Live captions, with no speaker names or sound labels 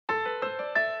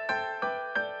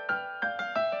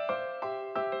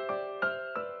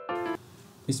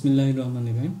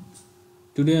Bismillahirrahmanirrahim.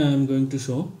 Today I am going to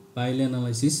show pile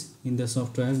analysis in the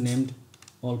software named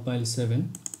Allpile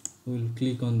 7. We will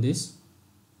click on this.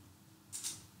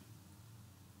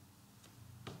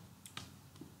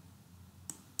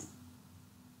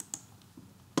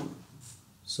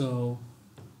 So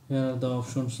here are the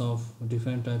options of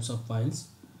different types of piles.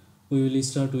 We will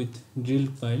start with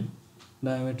drilled pile,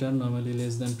 diameter normally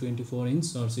less than 24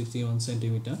 inch or 61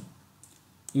 centimeter.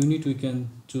 Unit we can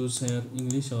choose here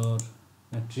English or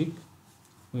metric.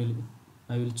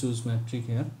 I will choose metric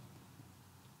here.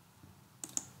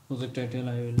 For the title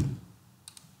I will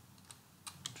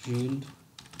drilled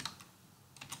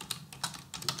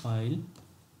pile.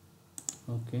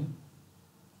 Okay.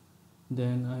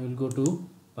 Then I will go to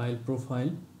pile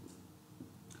profile,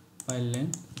 pile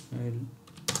length. I will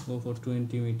go for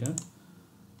 20 meter.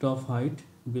 Top height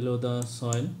below the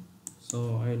soil,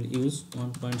 so I will use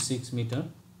 1.6 meter.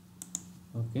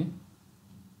 Okay.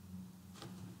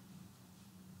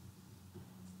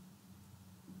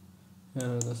 Here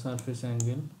are the surface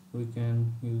angle. We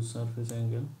can use surface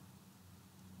angle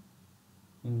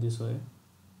in this way,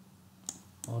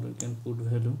 or we can put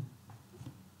value.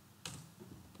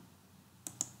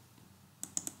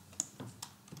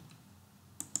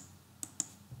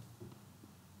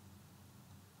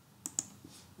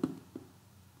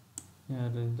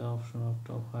 Here is the option of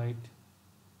top height.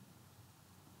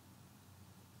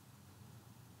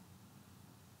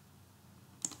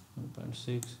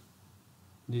 .6.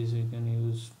 This we can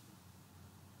use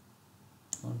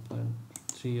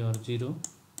 1.3 or 0.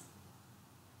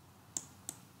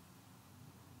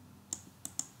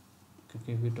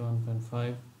 Keep it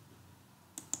 1.5.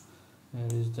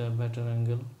 Here is the better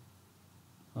angle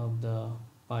of the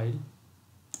pile.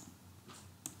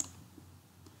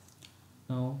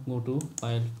 Now go to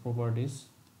pile properties.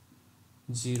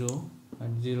 0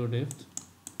 at 0 depth.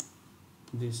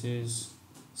 This is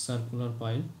circular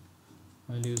pile.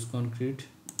 I'll use concrete,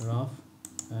 rough,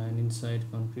 and inside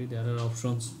concrete. There are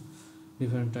options,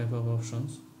 different type of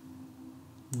options.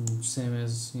 Same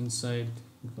as inside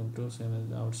equal to same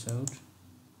as outside.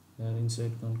 There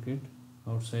inside concrete,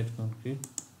 outside concrete,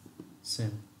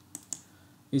 same.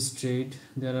 Straight.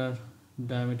 There are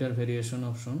diameter variation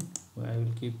option. I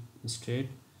will keep straight,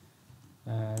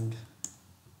 and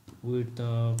width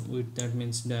that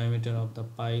means diameter of the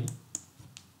pile.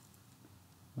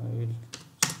 I will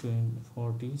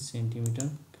 40 centimeter.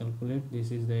 Calculate.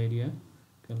 This is the area.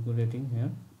 Calculating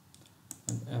here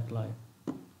and apply.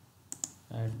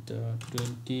 At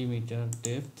 20 meter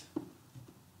depth,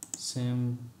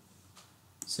 same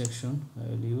section I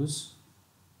will use.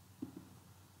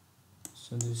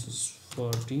 So this is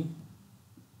 40.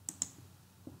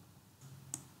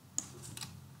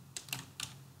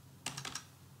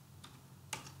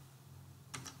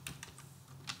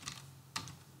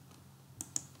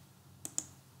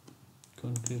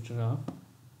 Concrete rough.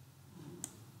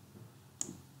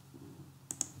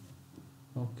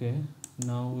 Okay,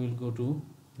 now we'll go to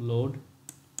load.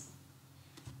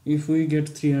 If we get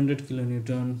 300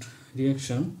 kilonewton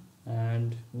reaction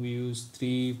and we use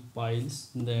 3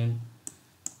 piles, then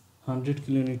 100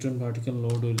 kilonewton vertical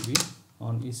load will be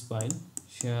on each pile.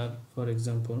 Share, for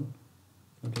example,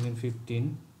 containing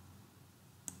 15,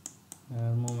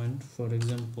 moment, for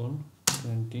example,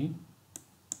 20.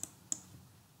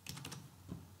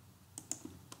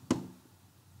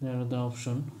 There are the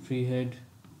option free head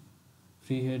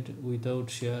without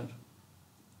shear.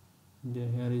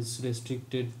 Here is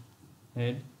restricted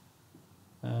head,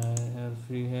 here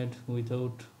free head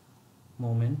without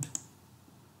moment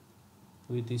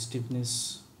with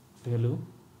stiffness value,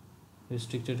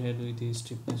 restricted head with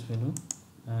stiffness value,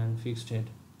 and fixed head.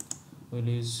 We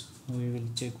will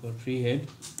check for free head.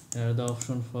 There are the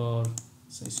option for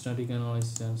static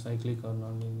analysis and cyclic or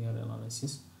nonlinear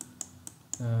analysis.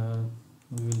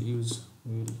 We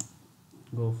will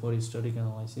go for static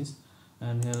analysis,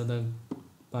 and here are the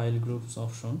pile groups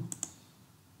option.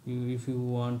 If you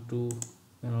want to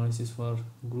analysis for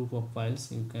group of piles,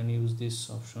 you can use this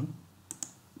option.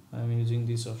 I am using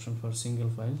this option for single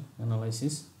file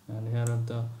analysis. And here are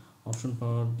the option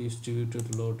for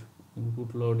distributed load.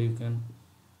 Input load you can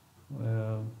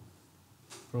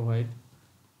provide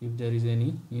if there is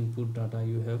any input data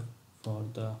you have for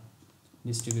the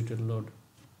distributed load.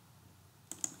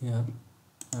 Here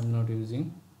I am not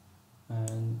using.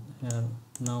 And here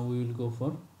now we will go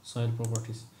for soil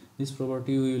properties. This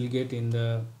property we will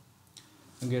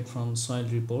get from soil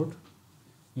report.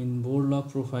 In board log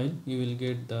profile you will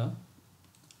get the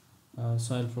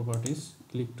soil properties.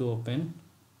 Click to open.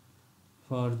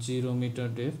 For 0 meter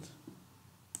depth,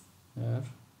 here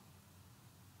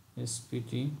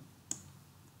SPT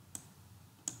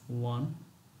 1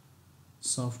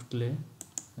 soft clay.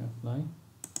 Apply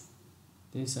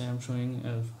this. I am showing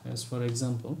as for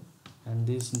example, and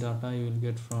this data you will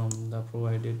get from the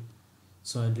provided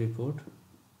soil report.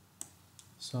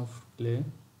 Soft clay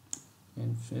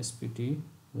and SPT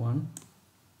 1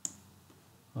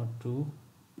 or 2,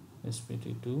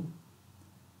 SPT 2,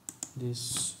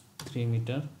 this 3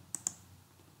 meter,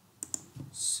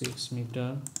 6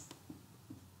 meter,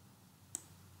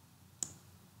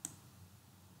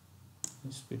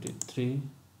 SPT 3,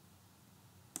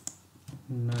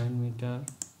 9 meter,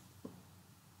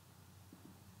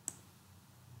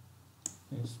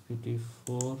 SPT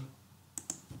 4,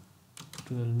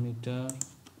 12 meter.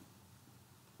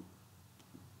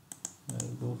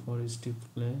 I'll go for steep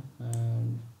clay,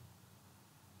 and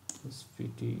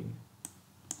SPT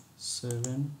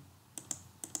 7,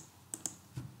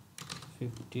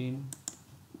 15,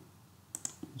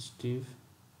 steep,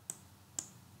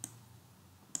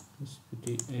 SPT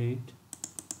 8,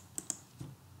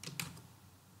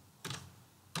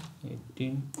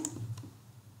 18,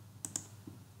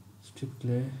 steep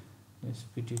clay,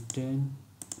 SPT 10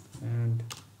 and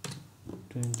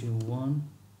 21.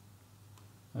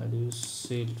 I'll use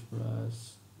silt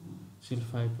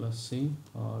 5 plus C,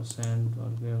 or sand or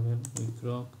gravel, weak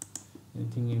rock,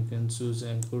 anything you can choose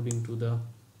according to the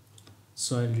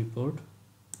soil report.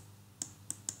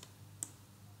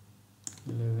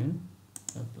 11,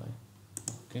 apply.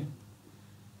 Okay,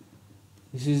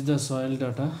 this is the soil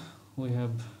data we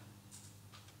have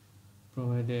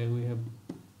provided, we have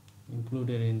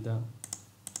included in the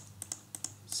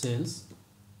cells.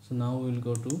 So now we will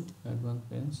go to advanced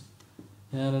page.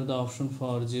 Here are the options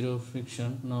for zero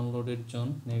friction, non-loaded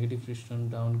zone, negative friction,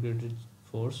 downgraded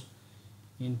force,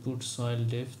 input soil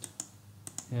depth.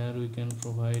 Here we can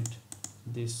provide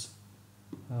these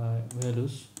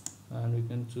values, and we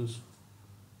can choose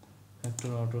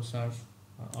factor auto search,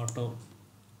 auto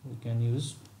we can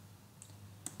use.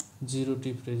 Zero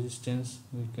tip resistance,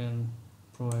 we can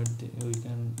provide we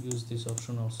can use this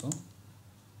option also.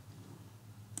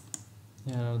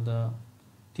 Here are the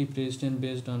tip resistance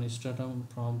based on stratum,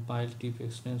 from pile tip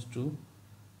extends to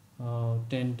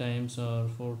 10 times or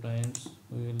 4 times.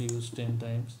 We will use 10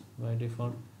 times by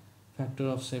default. Factor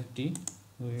of safety,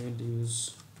 we will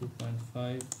use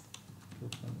 2.5,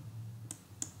 2.5,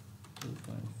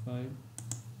 2.5.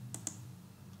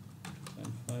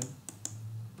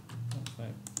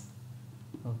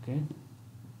 Okay,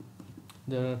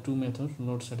 there are two methods: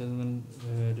 load settlement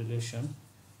relation,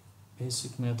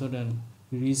 basic method, and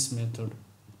Reese method.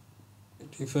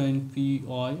 Define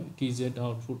PI TZ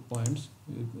output points.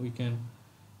 We can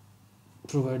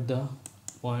provide the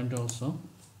point also.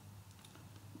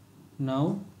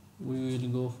 Now we will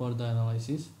go for the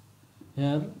analysis.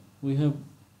 Here we have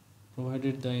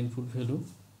provided the input value.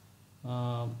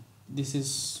 This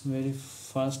is very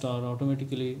fast, or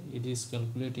automatically it is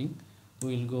calculating.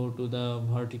 We will go to the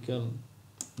vertical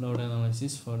load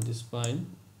analysis for this pile.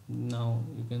 Now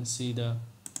you can see the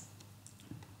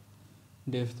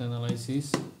depth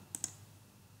analysis,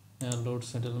 load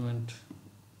settlement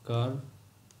curve,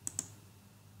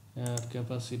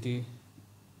 capacity,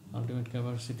 ultimate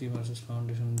capacity versus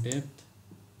foundation depth,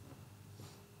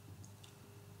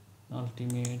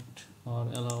 ultimate or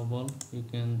allowable, you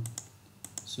can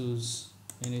choose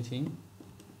anything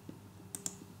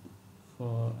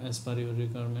for as per your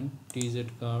requirement. TZ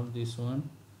curve, this one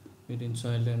between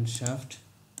soil and shaft.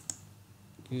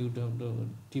 QW,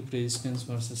 tip resistance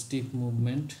versus tip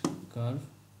movement curve.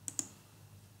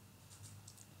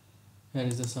 Here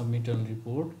is the submittal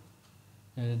report.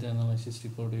 Here is the analysis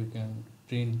report. You can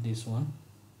print this one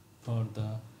for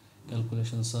the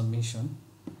calculation submission.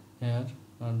 Here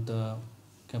are the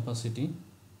capacity,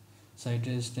 site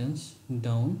resistance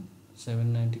down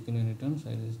 790 kilonewton,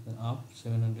 site resistance up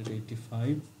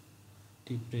 785,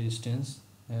 tip resistance.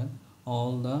 Here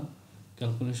all the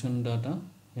calculation data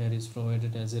here is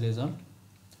provided as a result.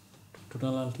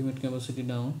 Total ultimate capacity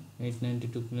down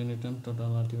 892 kilonewton,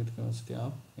 total ultimate capacity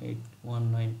up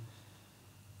 819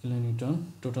 kilonewton,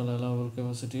 total allowable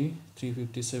capacity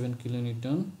 357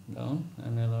 kilonewton down,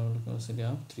 and allowable capacity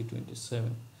up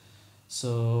 327.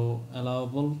 So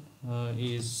allowable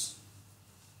is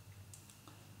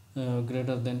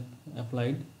greater than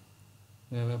applied.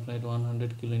 We have applied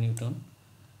 100 kilonewton,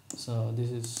 so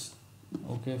this is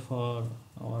okay for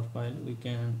our pile. We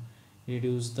can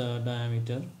reduce the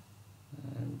diameter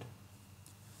and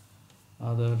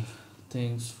other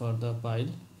things for the pile.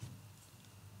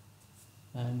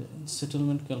 And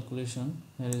settlement calculation,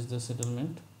 here is the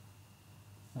settlement.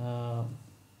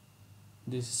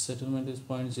 This settlement is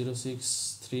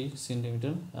 0.063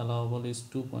 centimeter, allowable is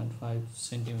 2.5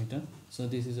 centimeter. So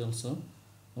this is also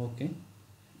okay.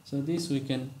 So this we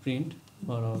can print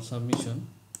for our submission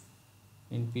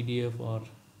in PDF, or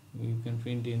you can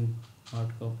print in hard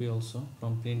copy also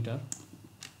from printer.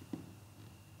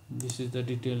 This is the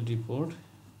detailed report.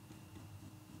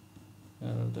 Here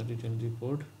are the detailed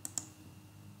report.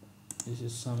 This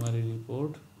is summary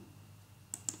report.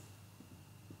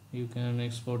 You can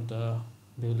export the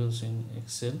values in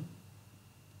Excel,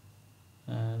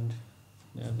 and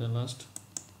they are the last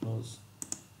rows.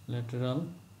 Lateral,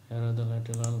 here are the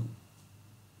lateral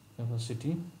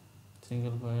capacity,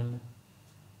 single file.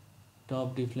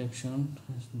 Top deflection,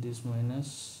 this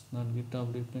minus, not get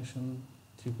top deflection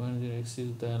 3.0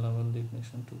 exceeds the allowable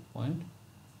deflection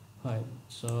 2.5.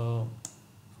 So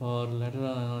for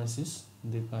lateral analysis,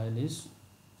 the file is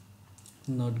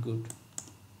not good.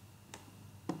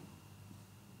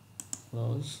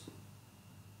 Close.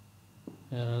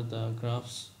 Here are the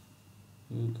graphs,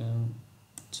 you can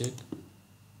check.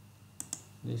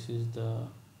 This is the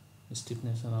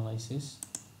stiffness analysis,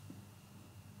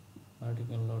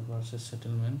 vertical load versus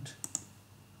settlement,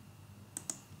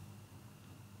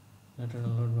 lateral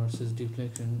load versus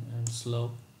deflection and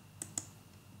slope.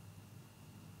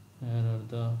 Here are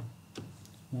the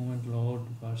moment load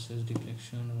versus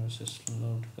deflection versus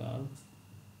load curve,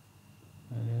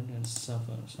 and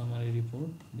summary report,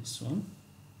 this one.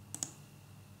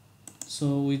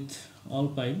 So with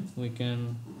Allpile we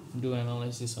can do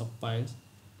analysis of piles.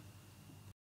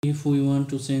 If we want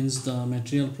to change the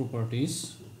material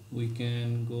properties, we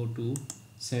can go to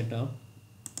setup,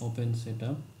 open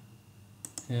setup,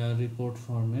 here report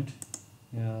format,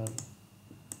 here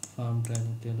form type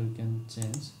material we can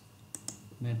change,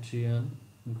 material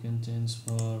we can change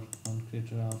for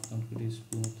concrete rough, concrete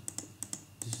smooth.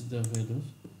 This is the values,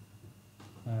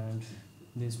 and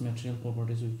these material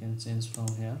properties we can change from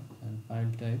here, and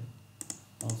file type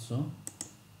also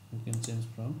we can change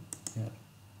from here.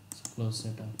 So close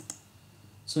setup.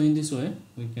 So in this way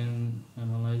we can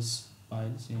analyze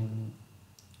files in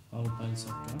Allpile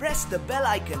software. Press the bell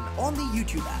icon on the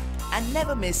YouTube app and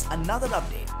never miss another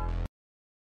update.